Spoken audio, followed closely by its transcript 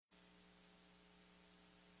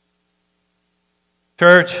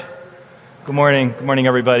Church, good morning. Good morning,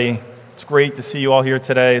 everybody. It's great to see you all here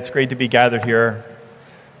today. It's great to be gathered here.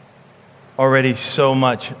 Already so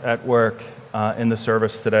much at work in the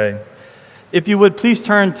service today. If you would, please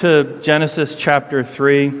turn to Genesis chapter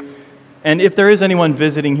 3. And if there is anyone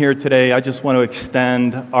visiting here today, I just want to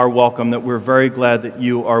extend our welcome that we're very glad that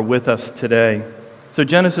you are with us today. So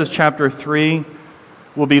Genesis chapter 3,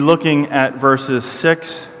 we'll be looking at verses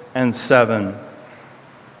 6 and 7.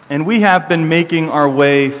 And we have been making our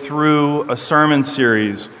way through a sermon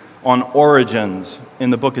series on origins in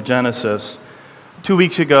the book of Genesis. 2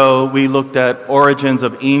 weeks ago, we looked at origins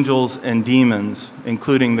of angels and demons,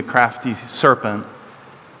 including the crafty serpent.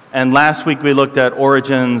 And last week, we looked at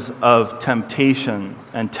origins of temptation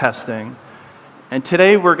and testing. And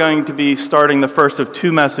today, we're going to be starting the first of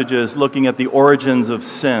two messages looking at the origins of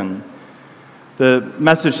sin. The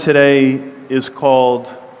message today is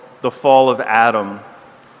called The Fall of Adam.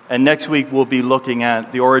 And next week, we'll be looking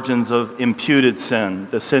at the origins of imputed sin,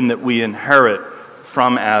 the sin that we inherit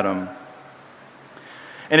from Adam.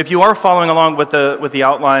 And if you are following along with the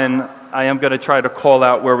outline, I am going to try to call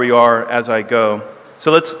out where we are as I go.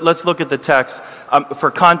 So let's look at the text.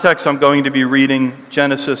 For context, I'm going to be reading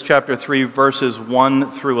Genesis chapter 3, verses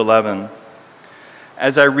 1 through 11.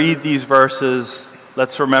 As I read these verses,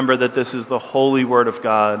 let's remember that this is the holy Word of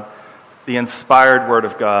God, the inspired Word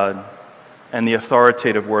of God, and the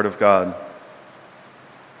authoritative Word of God.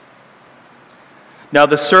 Now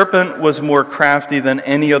the serpent was more crafty than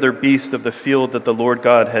any other beast of the field that the Lord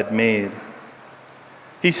God had made.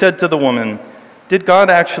 He said to the woman, "Did God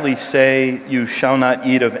actually say, 'You shall not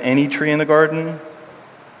eat of any tree in the garden?'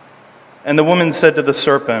 And the woman said to the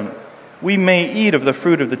serpent, 'We may eat of the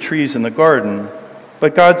fruit of the trees in the garden,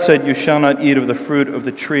 but God said, "You shall not eat of the fruit of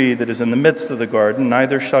the tree that is in the midst of the garden,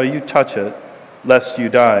 neither shall you touch it, lest you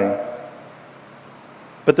die.'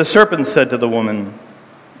 But the serpent said to the woman,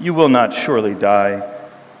 'You will not surely die,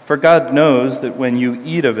 for God knows that when you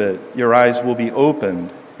eat of it, your eyes will be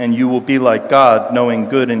opened, and you will be like God, knowing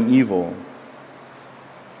good and evil.'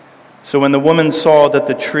 So when the woman saw that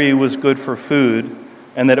the tree was good for food,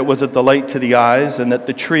 and that it was a delight to the eyes, and that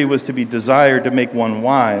the tree was to be desired to make one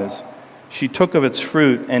wise, she took of its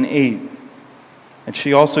fruit and ate. And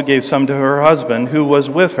she also gave some to her husband, who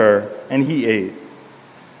was with her, and he ate.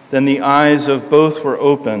 Then the eyes of both were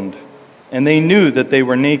opened, and they knew that they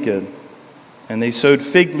were naked. And they sewed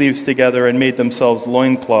fig leaves together and made themselves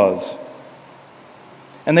loincloths.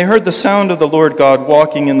 And they heard the sound of the Lord God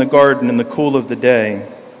walking in the garden in the cool of the day.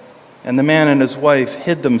 And the man and his wife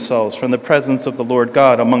hid themselves from the presence of the Lord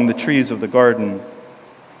God among the trees of the garden.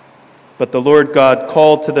 But the Lord God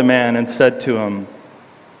called to the man and said to him,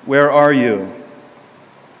 'Where are you?'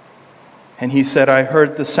 And he said, 'I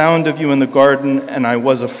heard the sound of you in the garden, and I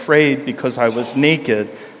was afraid because I was naked,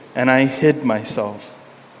 and I hid myself.'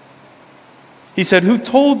 He said, 'Who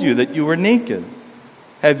told you that you were naked?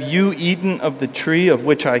 Have you eaten of the tree of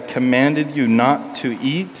which I commanded you not to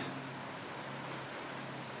eat?'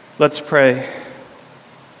 Let's pray.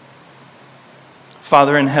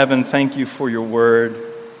 Father in heaven, thank you for your word.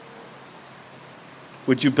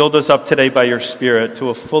 Would you build us up today by your Spirit to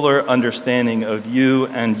a fuller understanding of you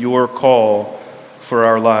and your call for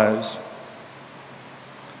our lives?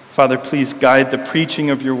 Father, please guide the preaching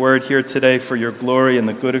of your word here today for your glory and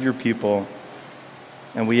the good of your people.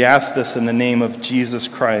 And we ask this in the name of Jesus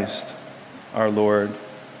Christ, our Lord.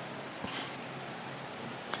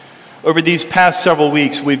 Over these past several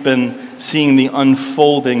weeks, we've been seeing the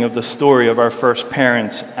unfolding of the story of our first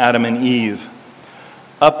parents, Adam and Eve,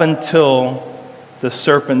 up until the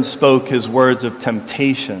serpent spoke his words of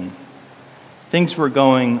temptation. Things were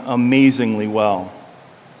going amazingly well,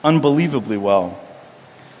 unbelievably well.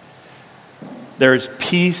 There's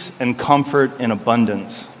peace and comfort in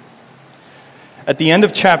abundance. At the end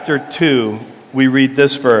of chapter 2, we read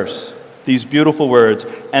this verse, these beautiful words,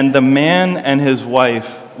 "And the man and his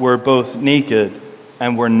wife were both naked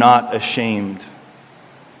and were not ashamed."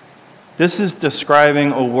 This is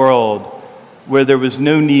describing a world where there was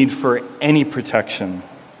no need for any protection.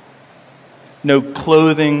 No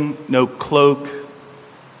clothing, no cloak,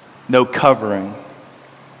 no covering.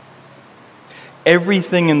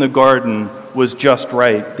 Everything in the garden was just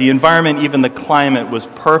right. The environment, even the climate, was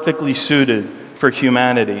perfectly suited for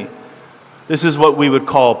humanity. This is what we would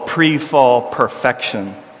call pre-fall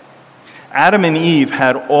perfection. Adam and Eve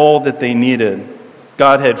had all that they needed.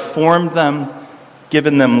 God had formed them,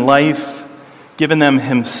 given them life, given them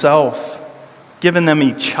himself, given them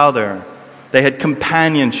each other. They had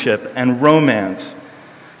companionship and romance.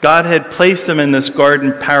 God had placed them in this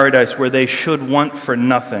garden paradise where they should want for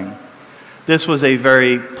nothing. This was a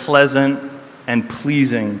very pleasant and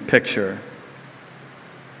pleasing picture.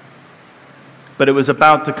 but it was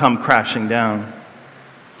about to come crashing down.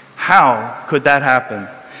 How could that happen?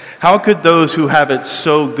 How could those who have it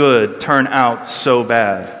so good turn out so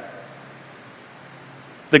bad?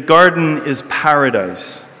 The garden is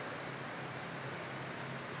paradise.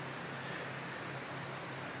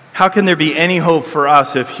 How can there be any hope for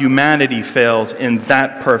us if humanity fails in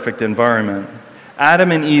that perfect environment?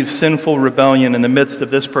 Adam and Eve's sinful rebellion in the midst of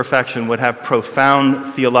this perfection would have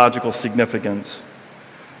profound theological significance.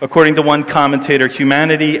 According to one commentator,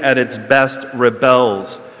 humanity at its best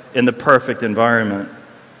rebels in the perfect environment.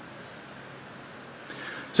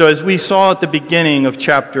 So as we saw at the beginning of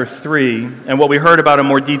chapter 3, and what we heard about in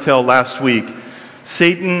more detail last week,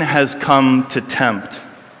 Satan has come to tempt,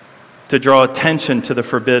 to draw attention to the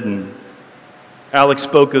forbidden. Alex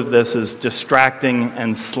spoke of this as distracting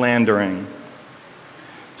and slandering.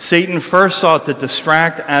 Satan first sought to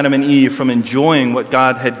distract Adam and Eve from enjoying what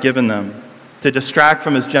God had given them, to distract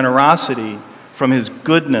from his generosity, from his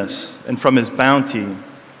goodness, and from his bounty.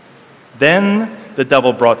 Then the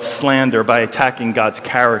devil brought slander by attacking God's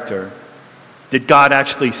character. Did God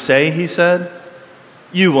actually say, he said?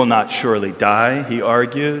 You will not surely die, he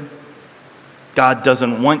argued. God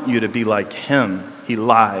doesn't want you to be like him. He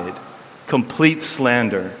lied. Complete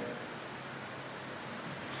slander.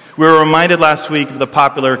 We were reminded last week of the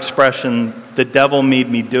popular expression, the devil made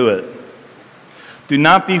me do it. Do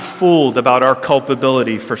not be fooled about our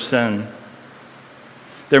culpability for sin.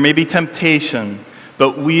 There may be temptation,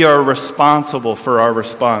 but we are responsible for our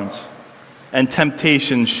response, and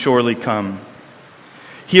temptations surely come.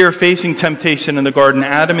 Here, facing temptation in the garden,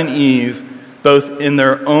 Adam and Eve, both in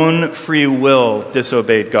their own free will,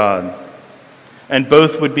 disobeyed God, and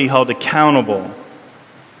both would be held accountable,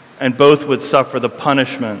 and both would suffer the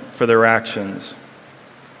punishment for their actions.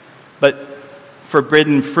 But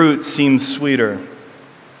forbidden fruit seems sweeter.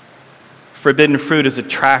 Forbidden fruit is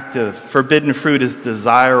attractive. Forbidden fruit is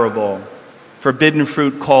desirable. Forbidden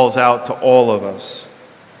fruit calls out to all of us.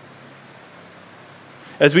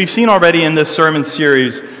 As we've seen already in this sermon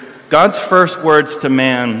series, God's first words to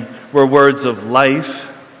man were words of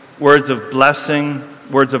life, words of blessing,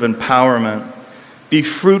 words of empowerment. Be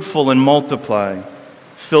fruitful and multiply.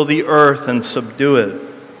 Fill the earth and subdue it.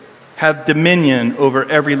 Have dominion over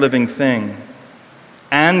every living thing.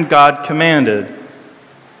 And God commanded,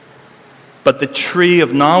 but the tree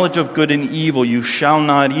of knowledge of good and evil you shall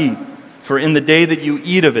not eat, for in the day that you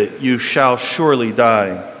eat of it, you shall surely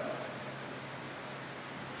die.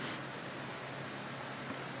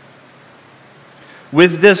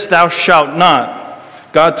 With this thou shalt not.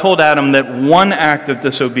 God told Adam that one act of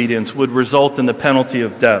disobedience would result in the penalty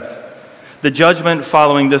of death. The judgment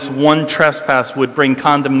following this one trespass would bring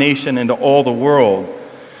condemnation into all the world.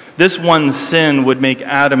 This one sin would make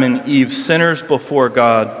Adam and Eve sinners before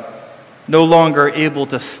God, no longer able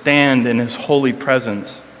to stand in his holy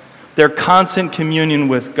presence. Their constant communion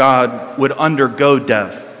with God would undergo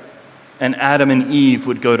death, and Adam and Eve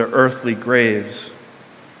would go to earthly graves.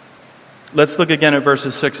 Let's look again at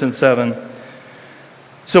verses 6 and 7.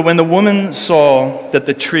 So when the woman saw that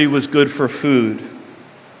the tree was good for food,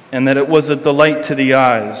 and that it was a delight to the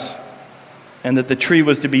eyes, and that the tree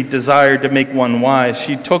was to be desired to make one wise,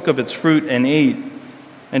 she took of its fruit and ate.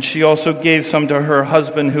 And she also gave some to her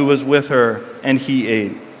husband who was with her, and he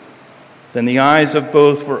ate. Then the eyes of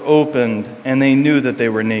both were opened, and they knew that they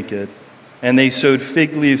were naked. And they sewed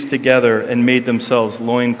fig leaves together and made themselves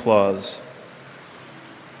loincloths.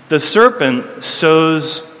 The serpent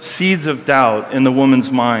sows seeds of doubt in the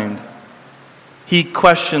woman's mind. He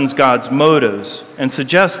questions God's motives and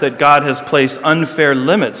suggests that God has placed unfair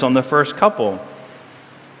limits on the first couple.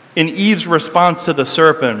 In Eve's response to the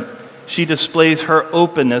serpent, she displays her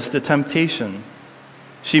openness to temptation.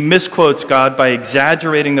 She misquotes God by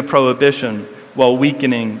exaggerating the prohibition while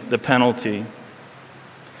weakening the penalty.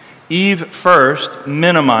 Eve first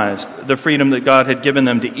minimized the freedom that God had given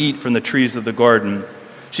them to eat from the trees of the garden.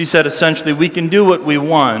 She said essentially, we can do what we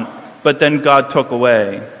want, but then God took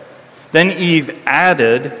away. Then Eve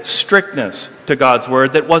added strictness to God's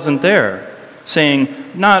word that wasn't there, saying,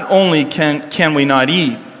 not only can we not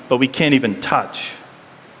eat, but we can't even touch.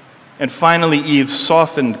 And finally, Eve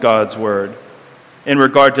softened God's word in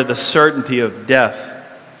regard to the certainty of death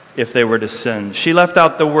if they were to sin. She left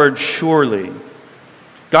out the word surely.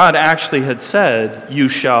 God actually had said, you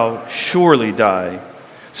shall surely die.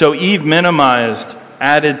 So Eve minimized,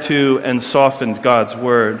 added to, and softened God's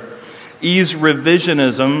word. Eve's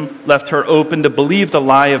revisionism left her open to believe the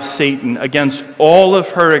lie of Satan against all of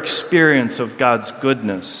her experience of God's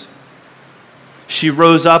goodness. She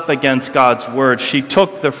rose up against God's word. She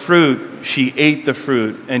took the fruit, she ate the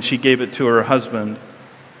fruit, and she gave it to her husband.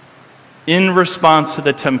 In response to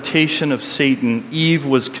the temptation of Satan, Eve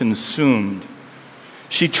was consumed.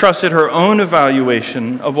 She trusted her own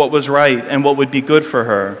evaluation of what was right and what would be good for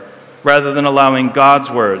her, rather than allowing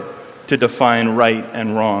God's word to define right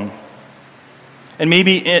and wrong. And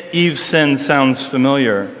maybe Eve's sin sounds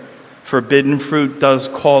familiar. Forbidden fruit does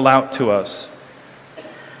call out to us.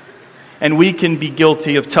 And we can be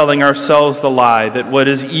guilty of telling ourselves the lie that what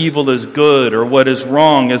is evil is good, or what is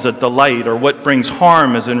wrong is a delight, or what brings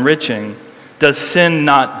harm is enriching. Does sin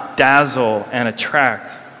not dazzle and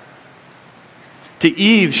attract? To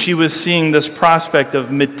Eve, she was seeing this prospect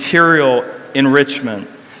of material enrichment,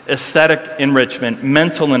 aesthetic enrichment,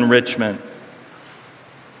 mental enrichment.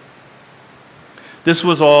 This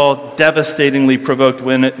was all devastatingly provoked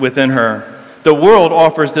within her. The world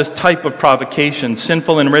offers this type of provocation,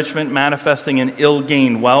 sinful enrichment manifesting in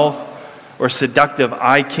ill-gained wealth, or seductive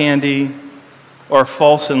eye candy, or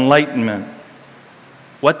false enlightenment.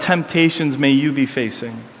 What temptations may you be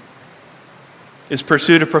facing? Is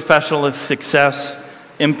pursuit of professional success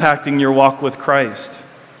impacting your walk with Christ?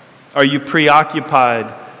 Are you preoccupied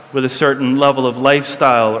with a certain level of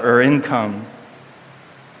lifestyle or income?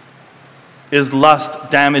 Is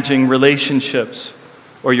lust damaging relationships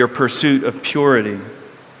or your pursuit of purity?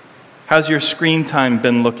 How's your screen time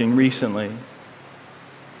been looking recently?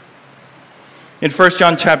 In 1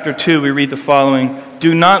 John chapter 2, we read the following: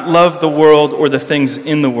 "Do not love the world or the things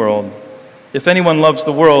in the world. If anyone loves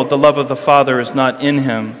the world, the love of the Father is not in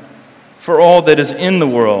him. For all that is in the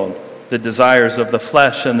world, the desires of the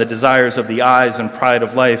flesh and the desires of the eyes and pride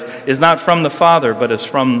of life, is not from the Father, but is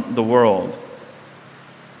from the world."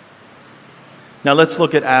 Now let's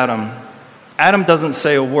look at Adam. Adam doesn't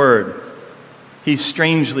say a word. He's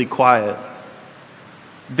strangely quiet.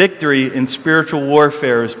 Victory in spiritual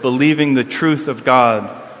warfare is believing the truth of God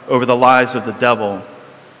over the lies of the devil.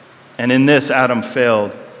 And in this, Adam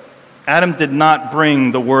failed. Adam did not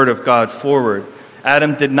bring the word of God forward.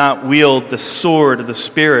 Adam did not wield the sword of the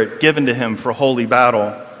Spirit given to him for holy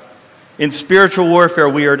battle. In spiritual warfare,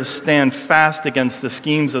 we are to stand fast against the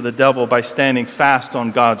schemes of the devil by standing fast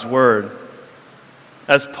on God's word.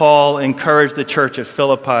 As Paul encouraged the church at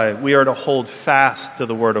Philippi, we are to hold fast to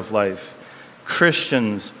the word of life.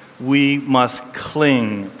 Christians, we must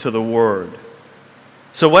cling to the word.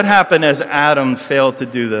 So what happened as Adam failed to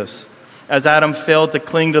do this? As Adam failed to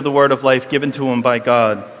cling to the word of life given to him by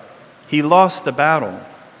God, he lost the battle.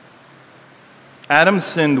 Adam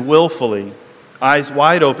sinned willfully, eyes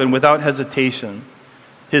wide open, without hesitation.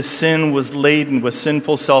 His sin was laden with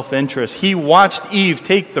sinful self-interest. He watched Eve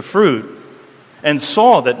take the fruit and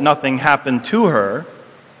saw that nothing happened to her,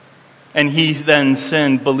 and he then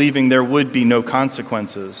sinned, believing there would be no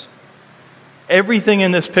consequences. Everything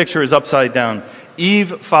in this picture is upside down.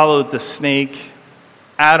 Eve followed the snake,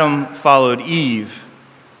 Adam followed Eve,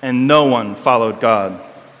 and no one followed God.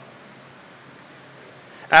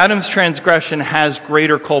 Adam's transgression has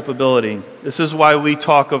greater culpability. This is why we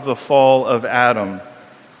talk of the fall of Adam.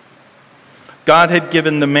 God had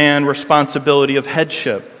given the man responsibility of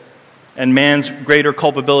headship, and man's greater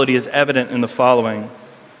culpability is evident in the following.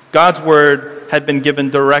 God's word had been given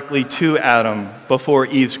directly to Adam before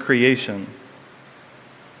Eve's creation.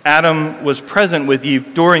 Adam was present with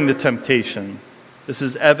Eve during the temptation. This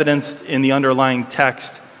is evidenced in the underlying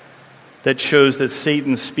text that shows that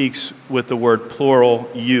Satan speaks with the word plural,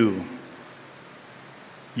 you.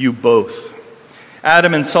 You both.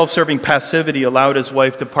 Adam, in self-serving passivity, allowed his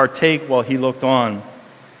wife to partake while he looked on.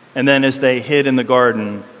 And then as they hid in the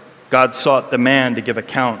garden, God sought the man to give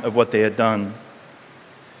account of what they had done.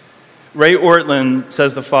 Ray Ortlund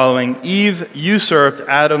says the following: Eve usurped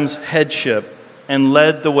Adam's headship and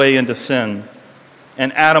led the way into sin.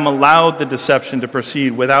 And Adam allowed the deception to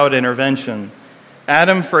proceed without intervention.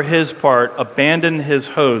 Adam, for his part, abandoned his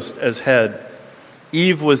host as head.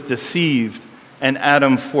 Eve was deceived, and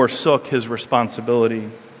Adam forsook his responsibility.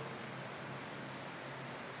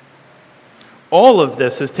 All of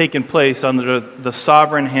this has taken place under the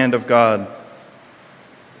sovereign hand of God.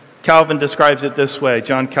 Calvin describes it this way,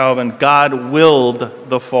 John Calvin: God willed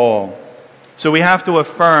the fall. So we have to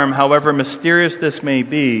affirm, however mysterious this may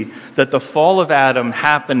be, that the fall of Adam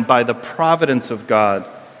happened by the providence of God,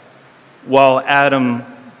 while Adam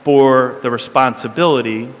bore the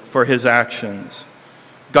responsibility for his actions.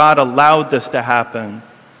 God allowed this to happen,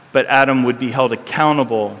 but Adam would be held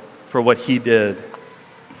accountable for what he did.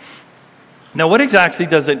 Now, what exactly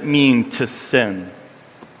does it mean to sin?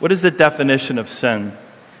 What is the definition of sin?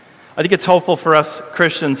 I think it's helpful for us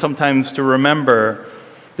Christians sometimes to remember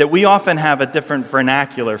that we often have a different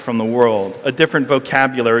vernacular from the world, a different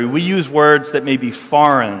vocabulary. We use words that may be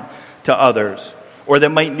foreign to others, or that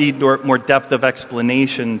might need more depth of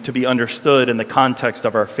explanation to be understood in the context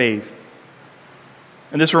of our faith.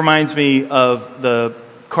 And this reminds me of the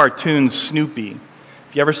cartoon Snoopy.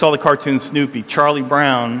 If you ever saw the cartoon Snoopy, Charlie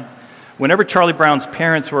Brown, whenever Charlie Brown's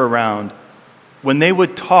parents were around, when they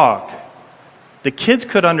would talk, the kids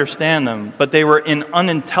could understand them, but they were in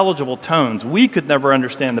unintelligible tones. We could never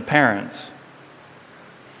understand the parents.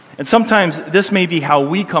 And sometimes this may be how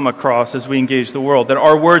we come across as we engage the world, that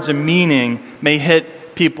our words and meaning may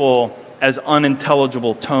hit people as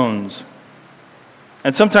unintelligible tones.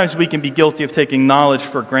 And sometimes we can be guilty of taking knowledge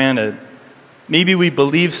for granted. Maybe we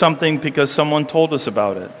believe something because someone told us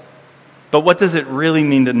about it. But what does it really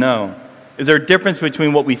mean to know? Is there a difference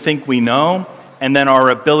between what we think we know and then our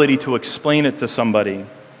ability to explain it to somebody?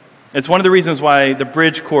 It's one of the reasons why the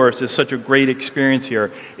Bridge course is such a great experience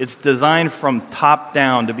here. It's designed from top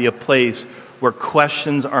down to be a place where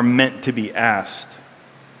questions are meant to be asked.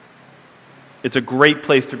 It's a great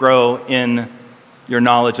place to grow in your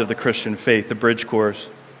knowledge of the Christian faith, the Bridge course.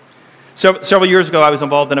 Several years ago, I was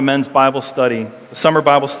involved in a men's Bible study, a summer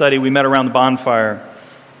Bible study. We met around the bonfire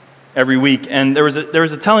every week, and there was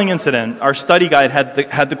a telling incident. Our study guide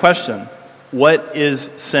had the question, what is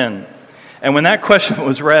sin? And when that question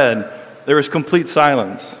was read, there was complete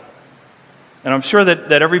silence. And I'm sure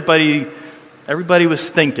that everybody was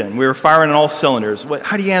thinking. We were firing on all cylinders.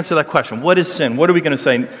 How do you answer that question? What is sin? What are we going to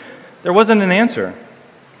say? There wasn't an answer.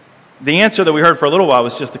 The answer that we heard for a little while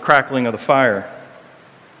was just the crackling of the fire.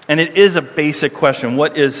 And it is a basic question.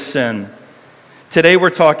 What is sin? Today we're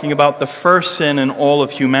talking about the first sin in all of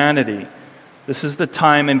humanity. This is the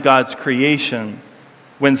time in God's creation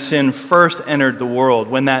when sin first entered the world,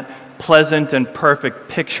 when that pleasant and perfect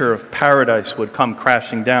picture of paradise would come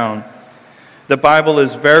crashing down. The Bible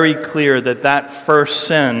is very clear that first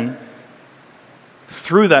sin,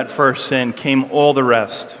 through that first sin came all the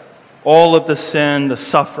rest. All of the sin, the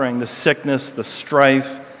suffering, the sickness, the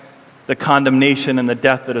strife, the condemnation, and the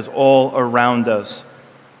death that is all around us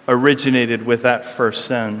originated with that first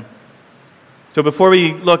sin. So before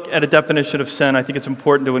we look at a definition of sin, I think it's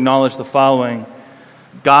important to acknowledge the following.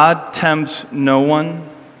 God tempts no one.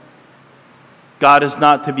 God is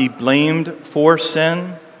not to be blamed for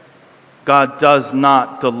sin. God does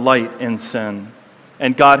not delight in sin.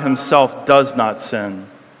 And God himself does not sin.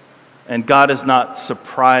 And God is not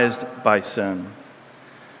surprised by sin.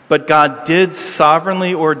 But God did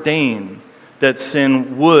sovereignly ordain that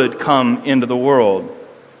sin would come into the world.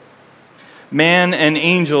 Man and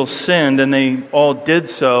angels sinned, and they all did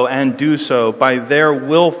so and do so by their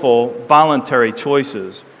willful, voluntary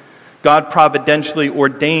choices. God providentially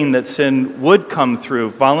ordained that sin would come through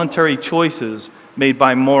voluntary choices made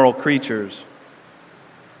by moral creatures.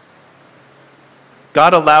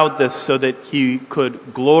 God allowed this so that he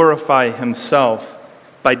could glorify himself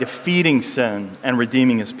by defeating sin and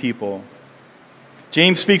redeeming his people.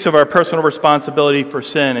 James speaks of our personal responsibility for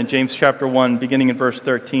sin in James chapter 1, beginning in verse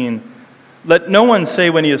 13. Let no one say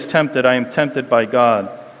when he is tempted, I am tempted by God.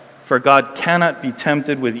 For God cannot be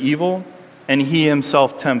tempted with evil, and he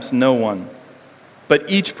himself tempts no one. But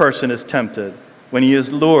each person is tempted when he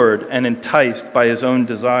is lured and enticed by his own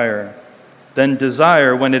desire. Then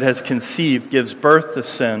desire, when it has conceived, gives birth to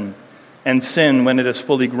sin, and sin, when it is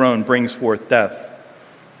fully grown, brings forth death.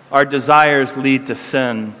 Our desires lead to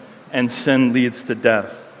sin, and sin leads to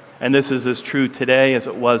death. And this is as true today as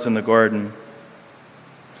it was in the garden.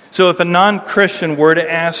 So if a non-Christian were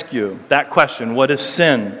to ask you that question, what is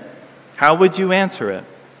sin? How would you answer it?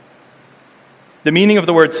 The meaning of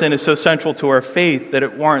the word sin is so central to our faith that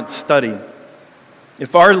it warrants study.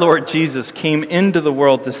 If our Lord Jesus came into the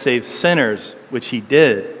world to save sinners, which he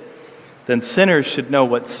did, then sinners should know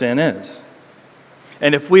what sin is.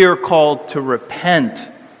 And if we are called to repent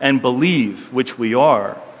and believe, which we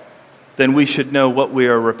are, then we should know what we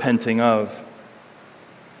are repenting of.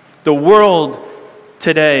 The world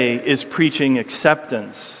today is preaching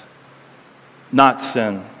acceptance, not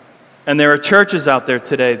sin. And there are churches out there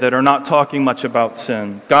today that are not talking much about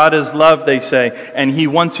sin. God is love, they say, and he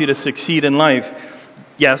wants you to succeed in life.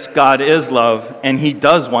 Yes, God is love, and he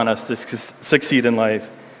does want us to succeed in life.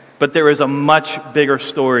 But there is a much bigger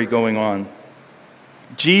story going on.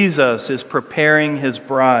 Jesus is preparing his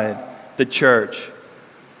bride, the church.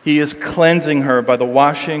 He is cleansing her by the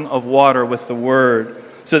washing of water with the word,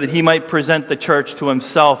 so that he might present the church to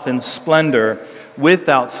himself in splendor,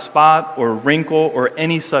 without spot or wrinkle or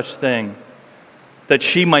any such thing, that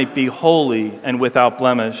she might be holy and without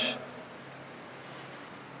blemish.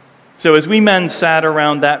 So as we men sat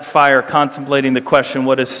around that fire contemplating the question,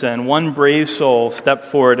 what is sin? One brave soul stepped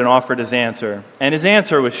forward and offered his answer. And his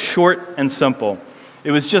answer was short and simple.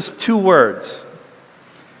 It was just two words.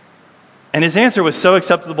 And his answer was so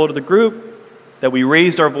acceptable to the group that we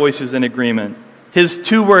raised our voices in agreement. His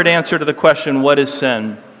two-word answer to the question, what is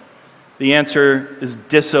sin? The answer is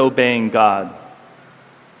disobeying God.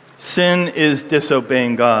 Sin is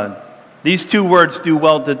disobeying God. These two words do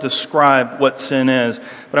well to describe what sin is,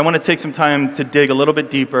 but I want to take some time to dig a little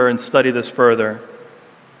bit deeper and study this further.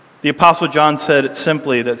 The Apostle John said it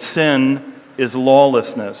simply that sin is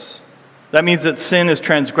lawlessness. That means that sin is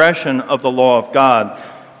transgression of the law of God.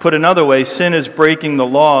 Put another way, sin is breaking the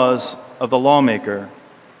laws of the lawmaker.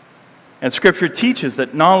 And Scripture teaches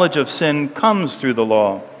that knowledge of sin comes through the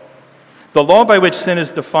law. The law by which sin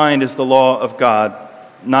is defined is the law of God,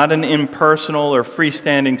 not an impersonal or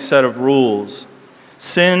freestanding set of rules.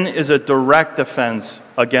 Sin is a direct offense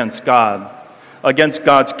against God, against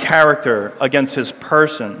God's character, against his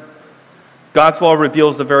person. God's law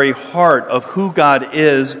reveals the very heart of who God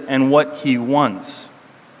is and what he wants.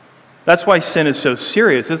 That's why sin is so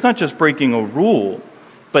serious. It's not just breaking a rule,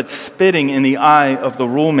 but spitting in the eye of the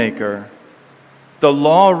rule maker. The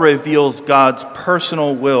law reveals God's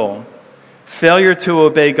personal will. Failure to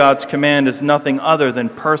obey God's command is nothing other than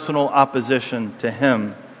personal opposition to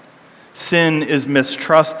him. Sin is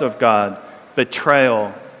mistrust of God,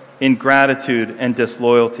 betrayal, ingratitude, and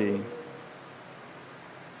disloyalty.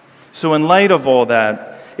 So in light of all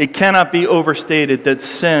that, it cannot be overstated that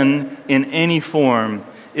sin in any form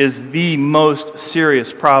is the most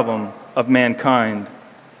serious problem of mankind.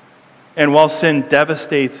 And while sin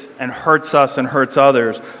devastates and hurts us and hurts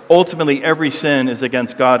others, ultimately every sin is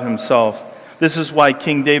against God himself. This is why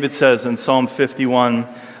King David says in Psalm 51,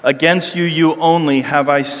 "Against you, you only, have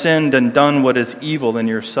I sinned and done what is evil in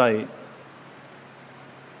your sight."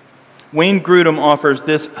 Wayne Grudem offers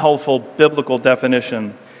this helpful biblical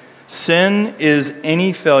definition. Sin is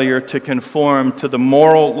any failure to conform to the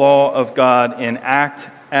moral law of God in act,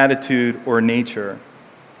 attitude, or nature.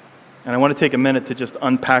 And I want to take a minute to just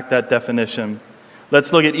unpack that definition.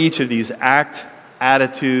 Let's look at each of these: act,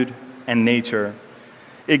 attitude, and nature.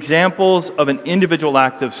 Examples of an individual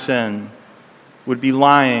act of sin would be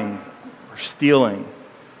lying or stealing,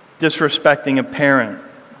 disrespecting a parent,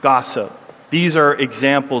 gossip. These are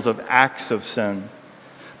examples of acts of sin.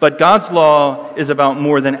 But God's law is about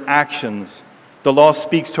more than actions. The law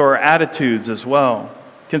speaks to our attitudes as well.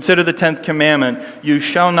 Consider the 10th commandment, "You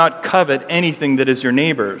shall not covet anything that is your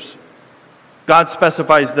neighbor's." God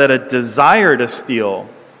specifies that a desire to steal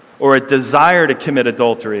or a desire to commit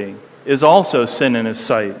adultery is also sin in his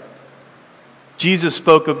sight. Jesus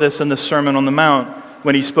spoke of this in the Sermon on the Mount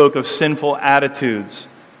when he spoke of sinful attitudes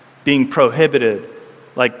being prohibited,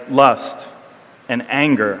 like lust and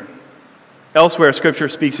anger. Elsewhere, Scripture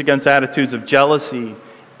speaks against attitudes of jealousy,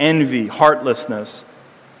 envy, heartlessness.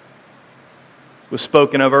 It was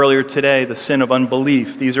spoken of earlier today, the sin of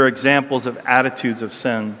unbelief. These are examples of attitudes of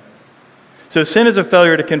sin. So sin is a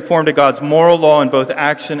failure to conform to God's moral law in both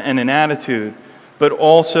action and in attitude, but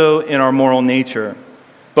also in our moral nature.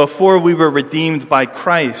 Before we were redeemed by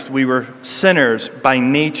Christ, we were sinners by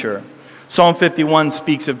nature. Psalm 51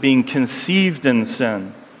 speaks of being conceived in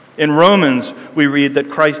sin. In Romans, we read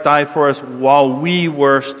that Christ died for us while we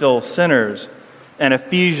were still sinners. And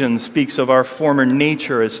Ephesians speaks of our former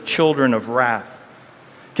nature as children of wrath.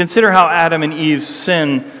 Consider how Adam and Eve's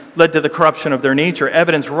sin led to the corruption of their nature,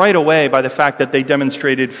 evidenced right away by the fact that they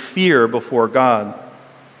demonstrated fear before God.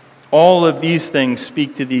 All of these things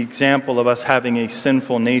speak to the example of us having a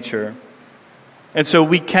sinful nature. And so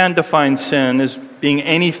we can define sin as being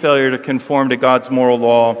any failure to conform to God's moral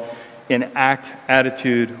law in act,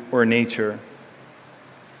 attitude, or nature.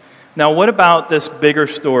 Now, what about this bigger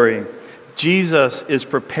story? Jesus is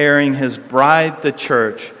preparing his bride, the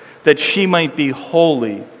church, that she might be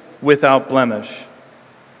holy without blemish.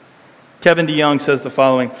 Kevin DeYoung says the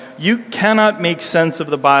following: "You cannot make sense of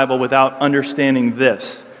the Bible without understanding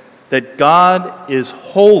this, that God is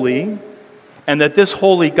holy, and that this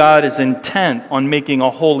holy God is intent on making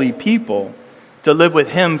a holy people to live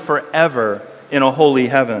with him forever in a holy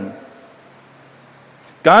heaven.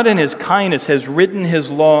 God in his kindness has written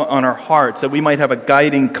his law on our hearts that we might have a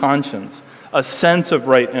guiding conscience, a sense of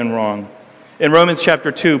right and wrong. In Romans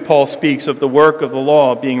chapter 2, Paul speaks of the work of the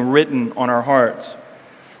law being written on our hearts.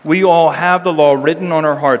 We all have the law written on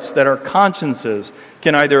our hearts that our consciences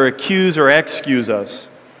can either accuse or excuse us.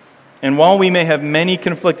 And while we may have many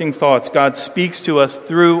conflicting thoughts, God speaks to us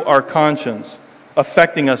through our conscience,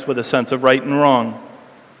 affecting us with a sense of right and wrong.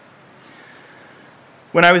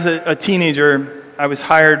 When I was a teenager, I was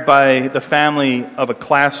hired by the family of a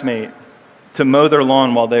classmate to mow their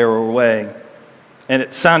lawn while they were away. And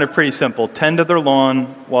it sounded pretty simple: tend to their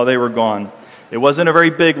lawn while they were gone. It wasn't a very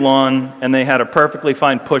big lawn, and they had a perfectly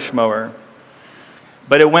fine push mower.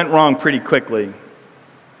 but it went wrong pretty quickly.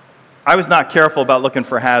 I was not careful about looking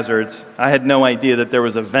for hazards. I had no idea that there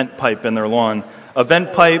was a vent pipe in their lawn. A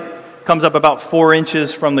vent pipe comes up about 4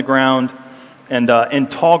 inches from the ground, and in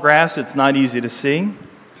tall grass, it's not easy to see.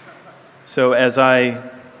 So as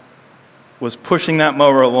I was pushing that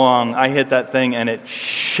mower along, I hit that thing, and it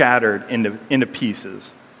shattered into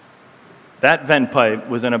pieces. That vent pipe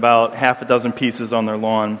was in about half a dozen pieces on their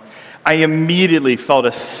lawn. I immediately felt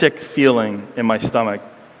a sick feeling in my stomach.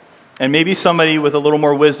 And maybe somebody with a little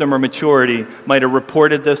more wisdom or maturity might have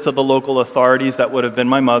reported this to the local authorities. That would have been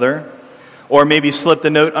my mother. Or maybe slipped a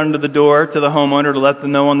note under the door to the homeowner to let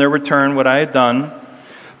them know on their return what I had done.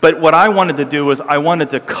 But what I wanted to do was I wanted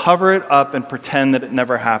to cover it up and pretend that it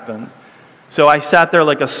never happened. So I sat there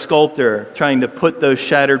like a sculptor trying to put those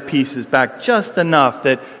shattered pieces back just enough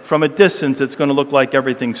that from a distance it's going to look like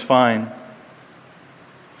everything's fine.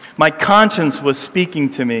 My conscience was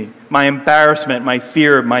speaking to me, my embarrassment, my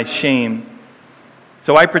fear, my shame.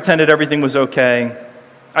 So I pretended everything was okay.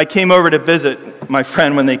 I came over to visit my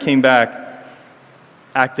friend when they came back,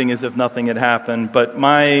 acting as if nothing had happened, but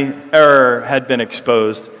my error had been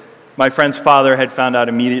exposed. My friend's father had found out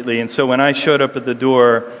immediately, and so when I showed up at the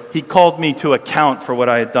door, he called me to account for what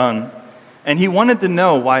I had done. And he wanted to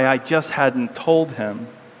know why I just hadn't told him.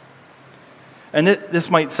 And this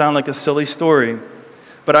might sound like a silly story,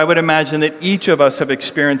 but I would imagine that each of us have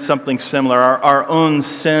experienced something similar, our own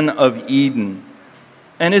sin of Eden.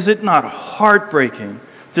 And is it not heartbreaking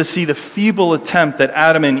to see the feeble attempt that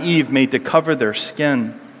Adam and Eve made to cover their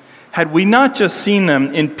skin? Had we not just seen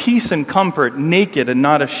them in peace and comfort, naked and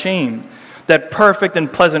not ashamed, that perfect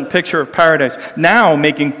and pleasant picture of paradise, now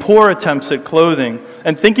making poor attempts at clothing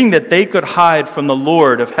and thinking that they could hide from the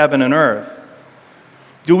Lord of heaven and earth?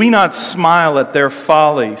 Do we not smile at their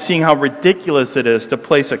folly, seeing how ridiculous it is to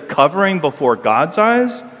place a covering before God's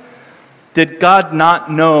eyes? Did God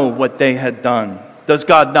not know what they had done? Does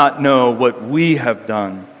God not know what we have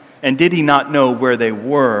done? And did he not know where they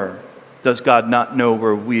were? Does God not know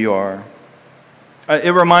where we are?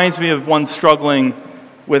 It reminds me of one struggling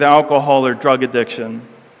with alcohol or drug addiction,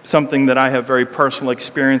 something that I have very personal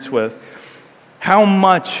experience with. How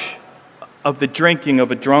much of the drinking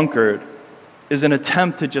of a drunkard is an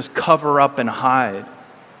attempt to just cover up and hide?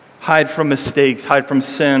 Hide from mistakes, hide from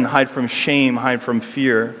sin, hide from shame, hide from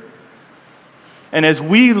fear. And as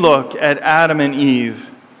we look at Adam and Eve,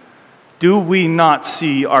 do we not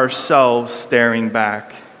see ourselves staring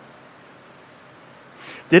back?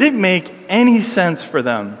 Did it make any sense for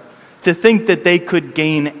them to think that they could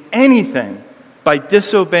gain anything by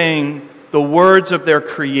disobeying the words of their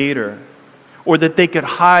Creator, or that they could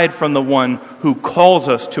hide from the one who calls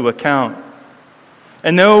us to account?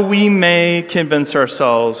 And though we may convince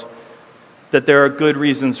ourselves that there are good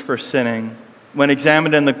reasons for sinning, when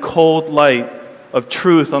examined in the cold light of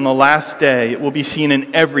truth on the last day, it will be seen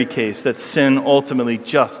in every case that sin ultimately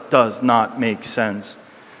just does not make sense.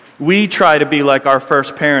 We try to be like our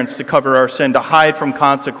first parents to cover our sin, to hide from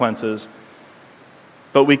consequences.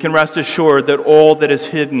 But we can rest assured that all that is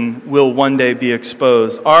hidden will one day be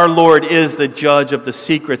exposed. Our Lord is the judge of the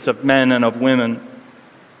secrets of men and of women.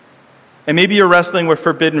 And maybe you're wrestling with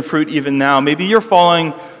forbidden fruit even now. Maybe you're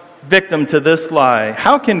falling victim to this lie.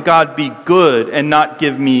 How can God be good and not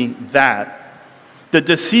give me that? The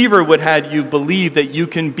deceiver would have you believe that you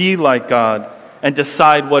can be like God and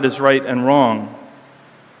decide what is right and wrong.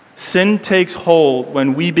 Sin takes hold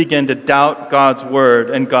when we begin to doubt God's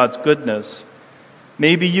word and God's goodness.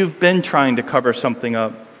 Maybe you've been trying to cover something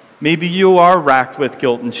up. Maybe you are racked with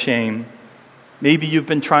guilt and shame. Maybe you've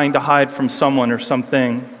been trying to hide from someone or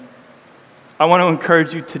something. I want to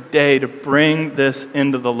encourage you today to bring this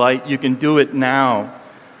into the light. You can do it now.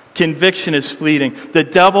 Conviction is fleeting. The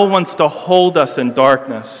devil wants to hold us in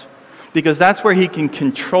darkness because that's where he can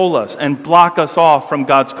control us and block us off from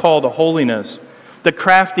God's call to holiness. The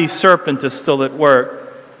crafty serpent is still at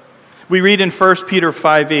work. We read in 1 Peter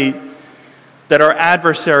 5:8 that our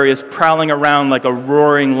adversary is prowling around like a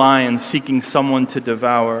roaring lion seeking someone to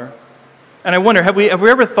devour. And I wonder, have we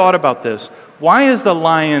ever thought about this? Why is the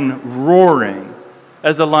lion roaring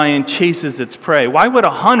as the lion chases its prey? Why would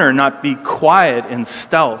a hunter not be quiet in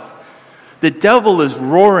stealth? The devil is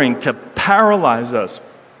roaring to paralyze us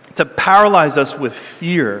with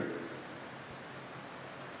fear.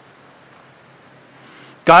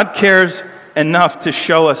 God cares enough to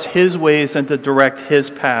show us his ways and to direct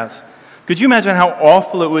his paths. Could you imagine how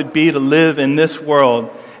awful it would be to live in this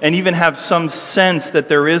world and even have some sense that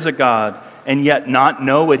there is a God and yet not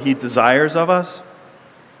know what he desires of us?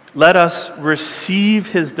 Let us receive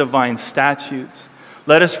his divine statutes.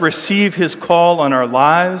 Let us receive his call on our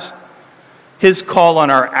lives. His call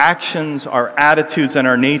on our actions, our attitudes, and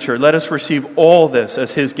our nature. Let us receive all this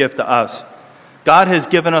as His gift to us. God has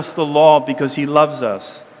given us the law because He loves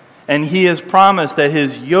us, and He has promised that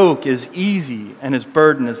His yoke is easy and His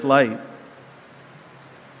burden is light.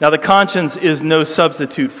 Now, the conscience is no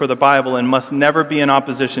substitute for the Bible and must never be in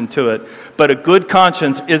opposition to it, but a good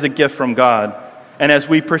conscience is a gift from God. And as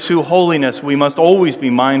we pursue holiness, we must always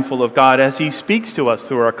be mindful of God as He speaks to us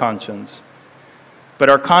through our conscience. But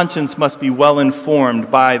our conscience must be well informed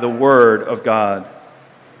by the Word of God.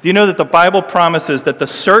 Do you know that the Bible promises that the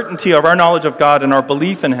certainty of our knowledge of God and our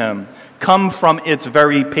belief in Him come from its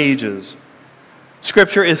very pages?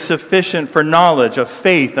 Scripture is sufficient for knowledge of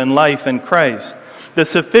faith and life in Christ. The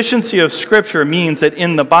sufficiency of Scripture means that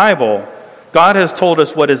in the Bible, God has told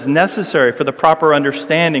us what is necessary for the proper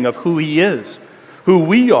understanding of who He is, who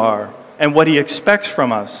we are, and what He expects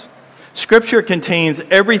from us. Scripture contains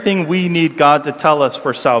everything we need God to tell us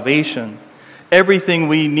for salvation, everything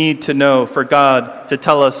we need to know for God to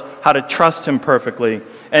tell us how to trust Him perfectly,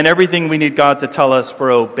 and everything we need God to tell us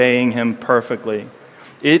for obeying Him perfectly.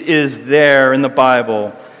 It is there in the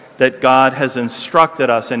Bible that God has instructed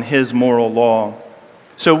us in His moral law.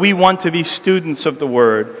 So we want to be students of the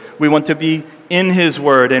Word. We want to be in His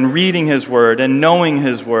Word and reading His Word and knowing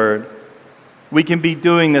His Word. We can be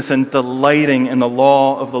doing this and delighting in the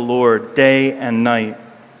law of the Lord day and night.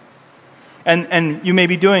 And you may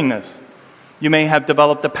be doing this. You may have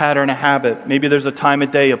developed a pattern, a habit. Maybe there's a time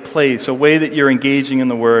of day, a place, a way that you're engaging in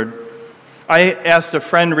the Word. I asked a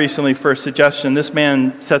friend recently for a suggestion. This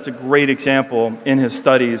man sets a great example in his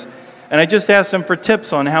studies. And I just asked him for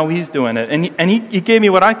tips on how he's doing it. And he gave me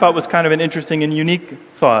what I thought was kind of an interesting and unique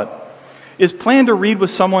thought, is plan to read with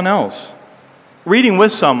someone else. Reading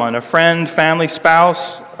with someone, a friend, family,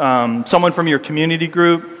 spouse, someone from your community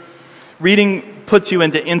group. Reading puts you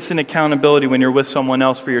into instant accountability when you're with someone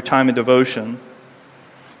else for your time of devotion.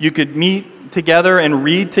 You could meet together and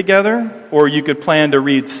read together, or you could plan to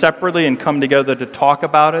read separately and come together to talk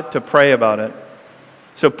about it, to pray about it.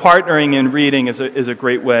 So partnering in reading is a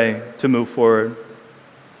great way to move forward.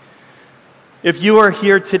 If you are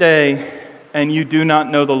here today and you do not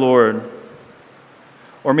know the Lord,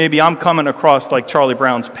 or maybe I'm coming across like Charlie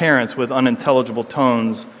Brown's parents with unintelligible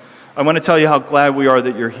tones, I want to tell you how glad we are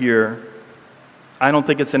that you're here. I don't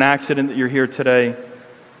think it's an accident that you're here today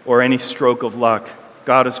or any stroke of luck.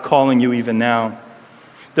 God is calling you even now.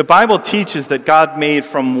 The Bible teaches that God made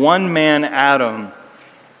from one man, Adam,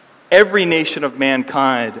 every nation of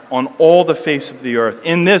mankind on all the face of the earth.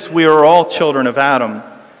 In this, we are all children of Adam.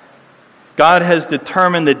 God has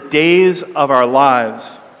determined the days of our lives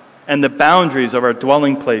and the boundaries of our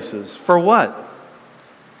dwelling places. For what?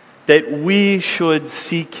 That we should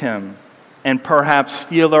seek Him and perhaps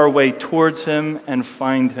feel our way towards Him and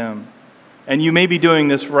find Him. And you may be doing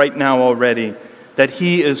this right now already, that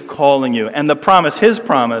He is calling you. And the promise, His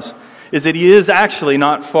promise, is that He is actually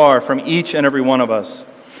not far from each and every one of us.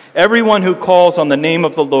 Everyone who calls on the name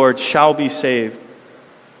of the Lord shall be saved.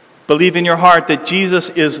 Believe in your heart that Jesus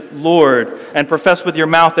is Lord, and profess with your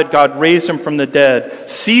mouth that God raised Him from the dead.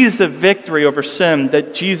 Seize the victory over sin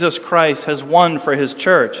that Jesus Christ has won for His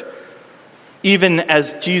church, even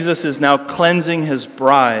as Jesus is now cleansing His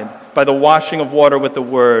bride by the washing of water with the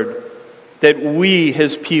Word, that we,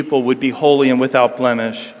 His people, would be holy and without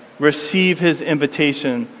blemish. Receive His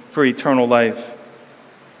invitation for eternal life.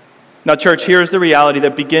 Now, church, here's the reality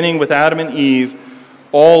that beginning with Adam and Eve,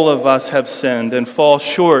 all of us have sinned and fall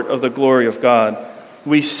short of the glory of God.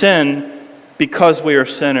 We sin because we are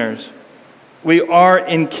sinners. We are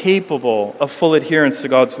incapable of full adherence to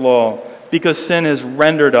God's law because sin has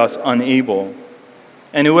rendered us unable.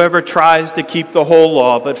 And whoever tries to keep the whole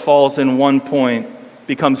law but falls in one point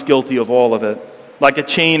becomes guilty of all of it. Like a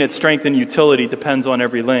chain, its strength and utility depends on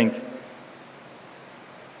every link.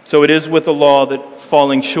 So it is with the law that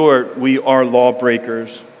falling short, we are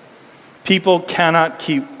lawbreakers. People cannot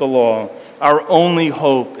keep the law. Our only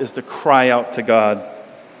hope is to cry out to God.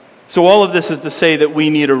 So all of this is to say that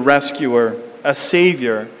we need a rescuer, a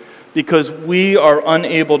savior, because we are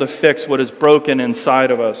unable to fix what is broken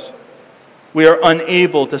inside of us. We are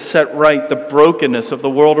unable to set right the brokenness of the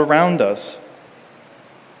world around us.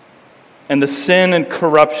 And the sin and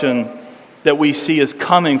corruption that we see is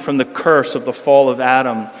coming from the curse of the fall of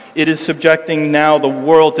Adam. It is subjecting now the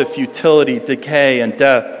world to futility, decay, and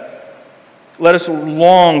death. Let us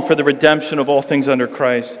long for the redemption of all things under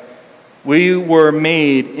Christ. We were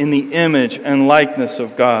made in the image and likeness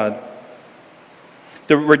of God.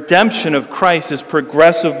 The redemption of Christ is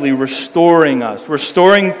progressively restoring us,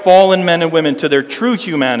 restoring fallen men and women to their true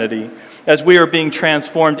humanity as we are being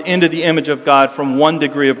transformed into the image of God from one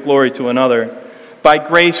degree of glory to another. By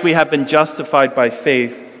grace we have been justified by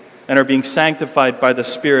faith and are being sanctified by the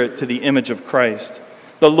Spirit to the image of Christ.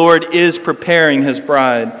 The Lord is preparing his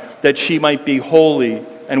bride that she might be holy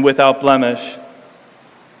and without blemish.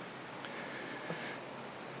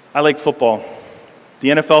 I like football. The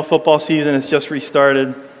NFL football season has just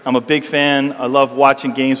restarted. I'm a big fan. I love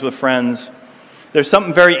watching games with friends. There's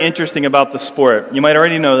something very interesting about the sport. You might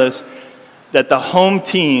already know this, that the home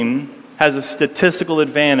team has a statistical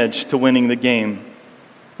advantage to winning the game.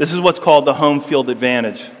 This is what's called the home field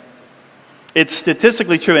advantage. It's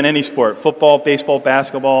statistically true in any sport: football, baseball,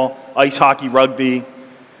 basketball, ice hockey, rugby.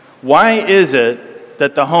 Why is it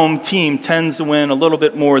that the home team tends to win a little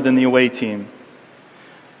bit more than the away team?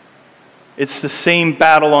 It's the same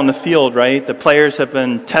battle on the field, right? The players have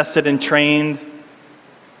been tested and trained,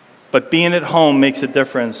 but being at home makes a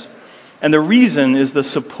difference. And the reason is the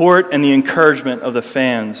support and the encouragement of the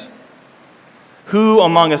fans. Who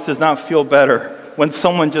among us does not feel better when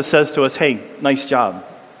someone just says to us, "Hey, nice job,"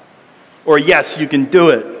 or "Yes, you can do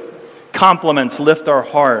it"? Compliments lift our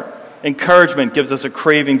heart. Encouragement gives us a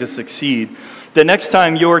craving to succeed. The next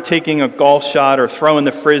time you're taking a golf shot or throwing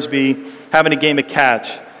the frisbee, having a game of catch,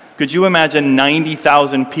 could you imagine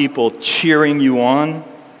 90,000 people cheering you on?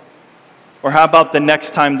 Or how about the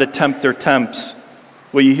next time the tempter tempts?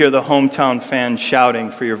 Will you hear the hometown fans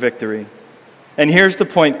shouting for your victory? And here's the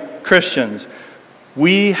point, Christians.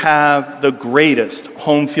 We have the greatest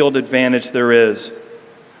home field advantage there is.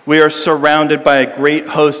 We are surrounded by a great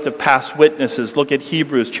host of past witnesses. Look at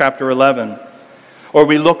Hebrews chapter 11. Or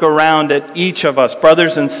we look around at each of us,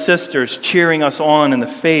 brothers and sisters, cheering us on in the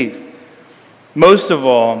faith. Most of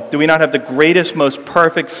all, do we not have the greatest, most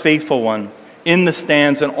perfect, faithful one in the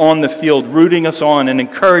stands and on the field, rooting us on and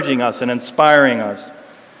encouraging us and inspiring us?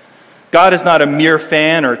 God is not a mere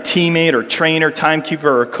fan or teammate or trainer,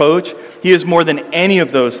 timekeeper or coach. He is more than any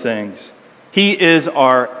of those things. He is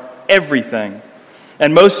our everything.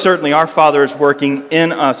 And most certainly our Father is working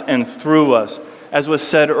in us and through us. As was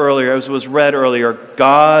said earlier, as was read earlier,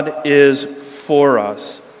 God is for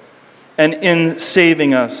us. And in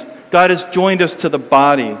saving us, God has joined us to the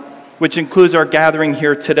body, which includes our gathering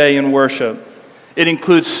here today in worship. It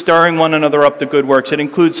includes stirring one another up to good works. It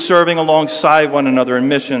includes serving alongside one another in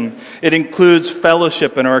mission. It includes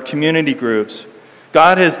fellowship in our community groups.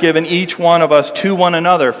 God has given each one of us to one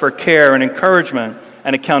another for care and encouragement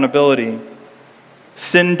and accountability.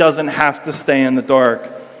 Sin doesn't have to stay in the dark.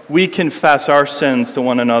 We confess our sins to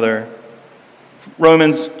one another.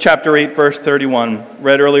 Romans chapter 8, verse 31,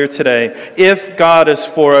 read earlier today. If God is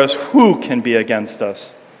for us, who can be against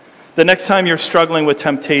us? The next time you're struggling with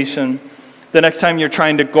temptation, the next time you're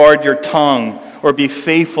trying to guard your tongue or be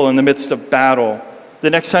faithful in the midst of battle, the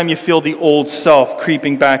next time you feel the old self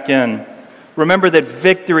creeping back in, remember that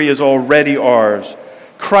victory is already ours.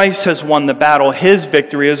 Christ has won the battle. His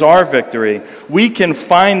victory is our victory. We can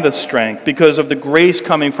find the strength because of the grace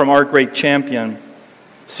coming from our great champion.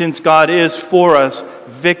 Since God is for us,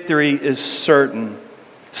 victory is certain.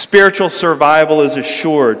 Spiritual survival is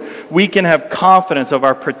assured. We can have confidence of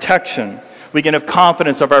our protection. We can have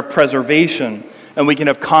confidence of our preservation. And we can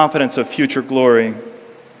have confidence of future glory.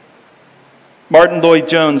 Martin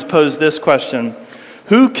Lloyd-Jones posed this question: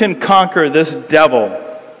 who can conquer this devil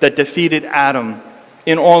that defeated Adam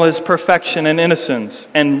in all his perfection and innocence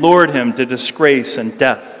and lured him to disgrace and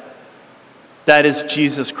death? That is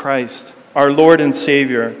Jesus Christ, our Lord and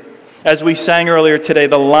Savior. As we sang earlier today,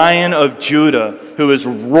 the Lion of Judah, who is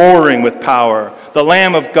roaring with power, the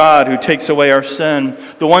Lamb of God who takes away our sin,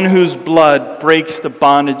 the one whose blood breaks the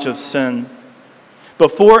bondage of sin.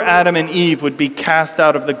 Before Adam and Eve would be cast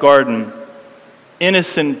out of the garden,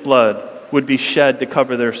 innocent blood would be shed to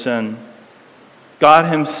cover their sin. God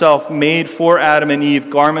himself made for Adam and Eve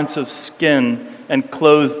garments of skin and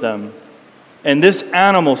clothed them. And this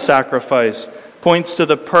animal sacrifice points to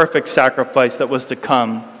the perfect sacrifice that was to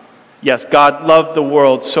come. Yes, God loved the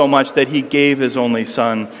world so much that he gave his only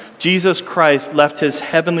Son. Jesus Christ left his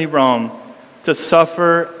heavenly realm to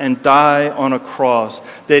suffer and die on a cross,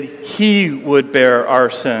 that he would bear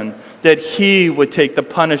our sin, that he would take the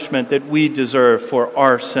punishment that we deserve for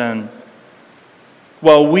our sin.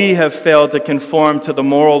 While we have failed to conform to the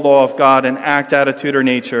moral law of God in act, attitude, or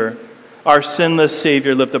nature, our sinless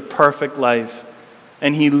Savior lived a perfect life,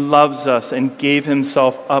 and he loves us and gave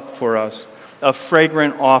himself up for us, a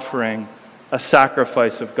fragrant offering, a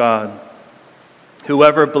sacrifice of God.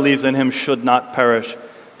 Whoever believes in him should not perish,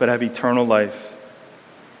 but have eternal life.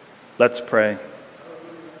 Let's pray.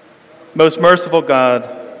 Most merciful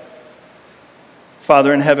God,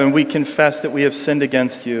 Father in heaven, we confess that we have sinned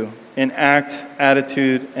against you in act,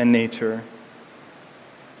 attitude, and nature.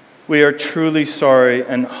 We are truly sorry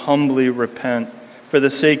and humbly repent for the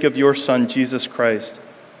sake of your Son, Jesus Christ.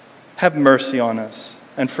 Have mercy on us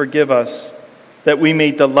and forgive us, that we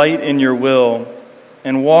may delight in your will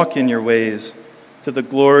and walk in your ways, to the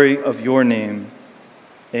glory of your name.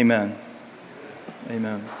 Amen.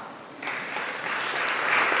 Amen.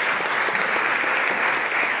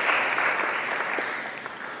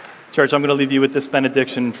 Church, I'm going to leave you with this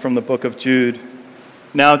benediction from the book of Jude.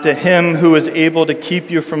 Now to him who is able to keep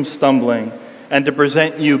you from stumbling and to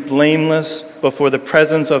present you blameless before the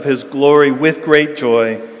presence of his glory with great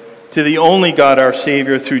joy, to the only God our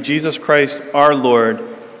Savior, through Jesus Christ our Lord,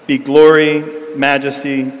 be glory,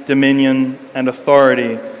 majesty, dominion, and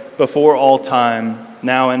authority before all time,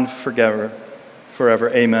 now and forever.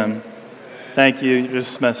 Amen. Thank you. You're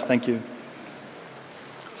dismissed. Thank you.